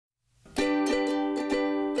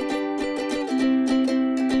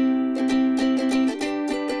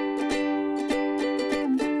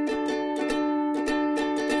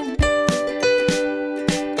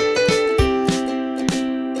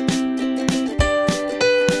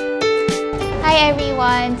Hi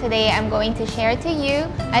everyone! Today I'm going to share to you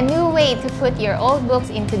a new way to put your old books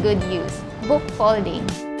into good use, book folding.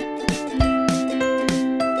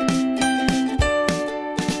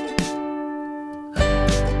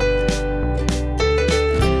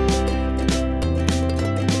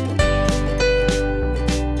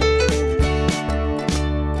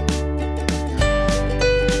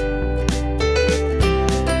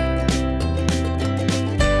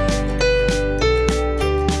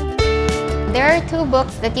 There are two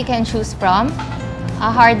books that you can choose from,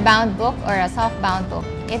 a hardbound book or a softbound book.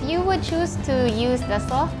 If you would choose to use the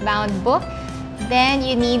softbound book, then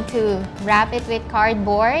you need to wrap it with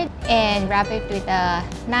cardboard and wrap it with a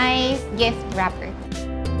nice gift wrapper.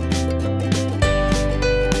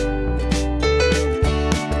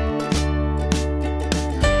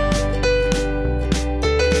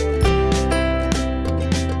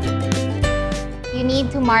 You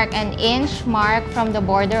need to mark an inch mark from the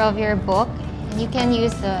border of your book. You can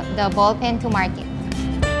use the ball pen to mark it.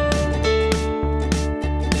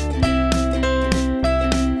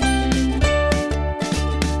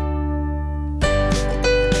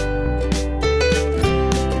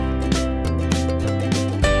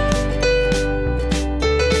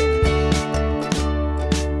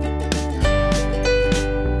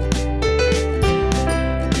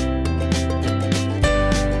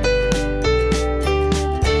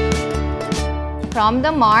 From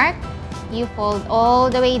the mark, you fold all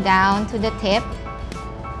the way down to the tip,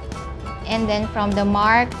 and then from the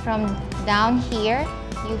mark from down here,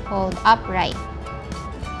 you fold upright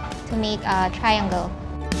to make a triangle.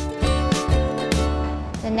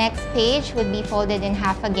 The next page would be folded in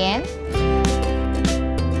half again,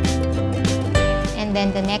 and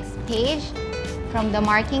then the next page from the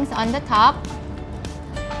markings on the top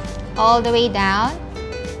all the way down,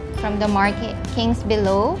 from the markings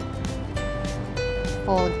below,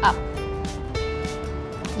 fold up,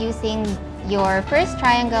 using your first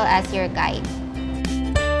triangle as your guide.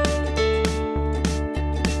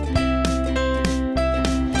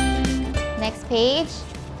 Next page,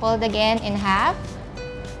 fold again in half,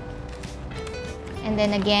 and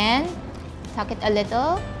then again, tuck it a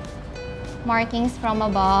little, markings from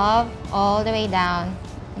above all the way down,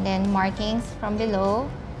 and then markings from below,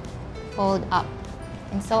 fold up,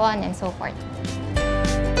 and so on and so forth.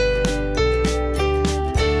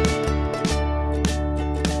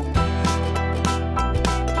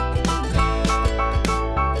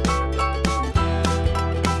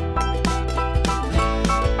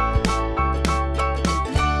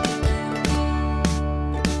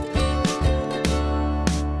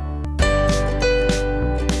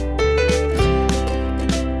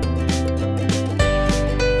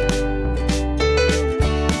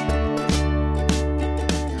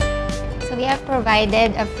 We have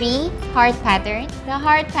provided a free heart pattern. The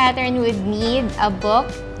heart pattern would need a book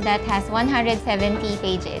that has 170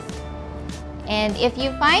 pages. And if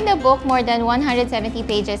you find a book more than 170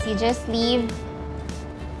 pages, you just leave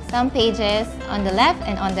some pages on the left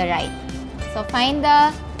and on the right. So find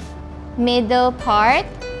the middle part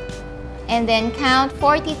and then count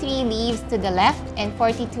 43 leaves to the left and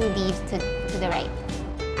 42 leaves to the right.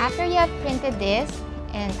 After you have printed this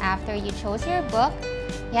and after you chose your book,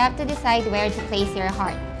 you have to decide where to place your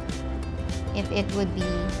heart. If it would be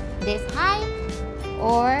this high,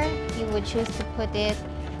 or you would choose to put it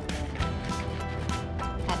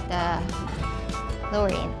at the lower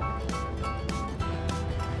end.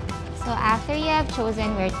 So after you have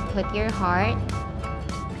chosen where to put your heart,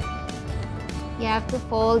 you have to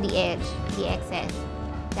fold the edge, the excess.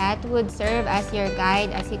 That would serve as your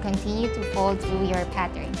guide as you continue to fold through your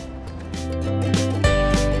pattern.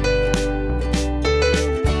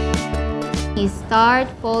 You start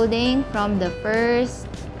folding from the first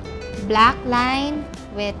black line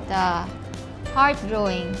with the heart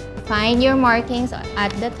drawing. Find your markings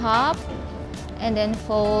at the top and then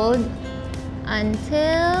fold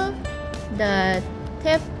until the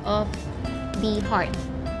tip of the heart.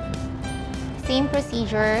 Same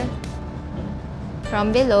procedure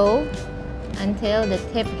from below until the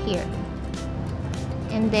tip here.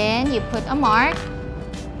 And then you put a mark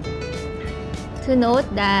to note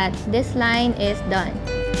that this line is done.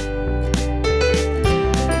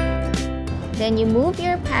 Then you move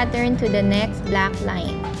your pattern to the next black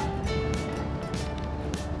line.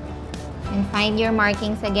 And find your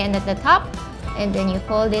markings again at the top, and then you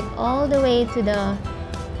fold it all the way to the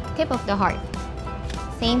tip of the heart.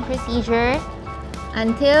 Same procedure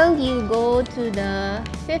until you go to the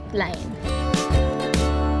fifth line.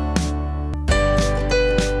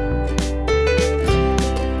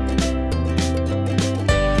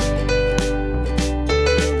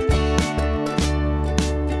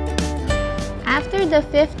 the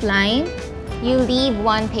 5th line, you leave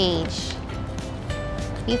 1 page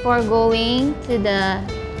before going to the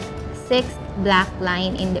 6th black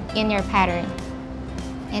line in your pattern.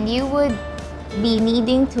 And you would be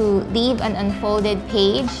needing to leave an unfolded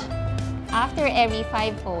page after every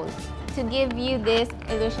 5 folds to give you this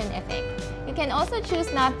illusion effect. You can also choose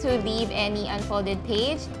not to leave any unfolded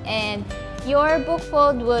page, and your book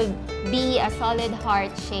fold would be a solid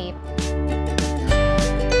heart shape.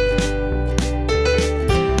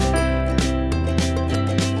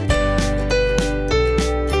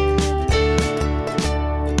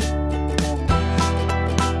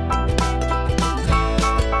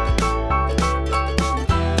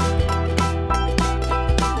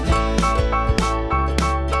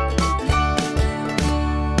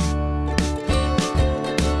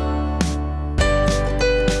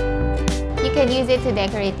 You can use it to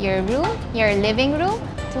decorate your room, your living room,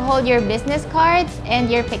 to hold your business cards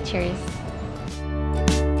and your pictures.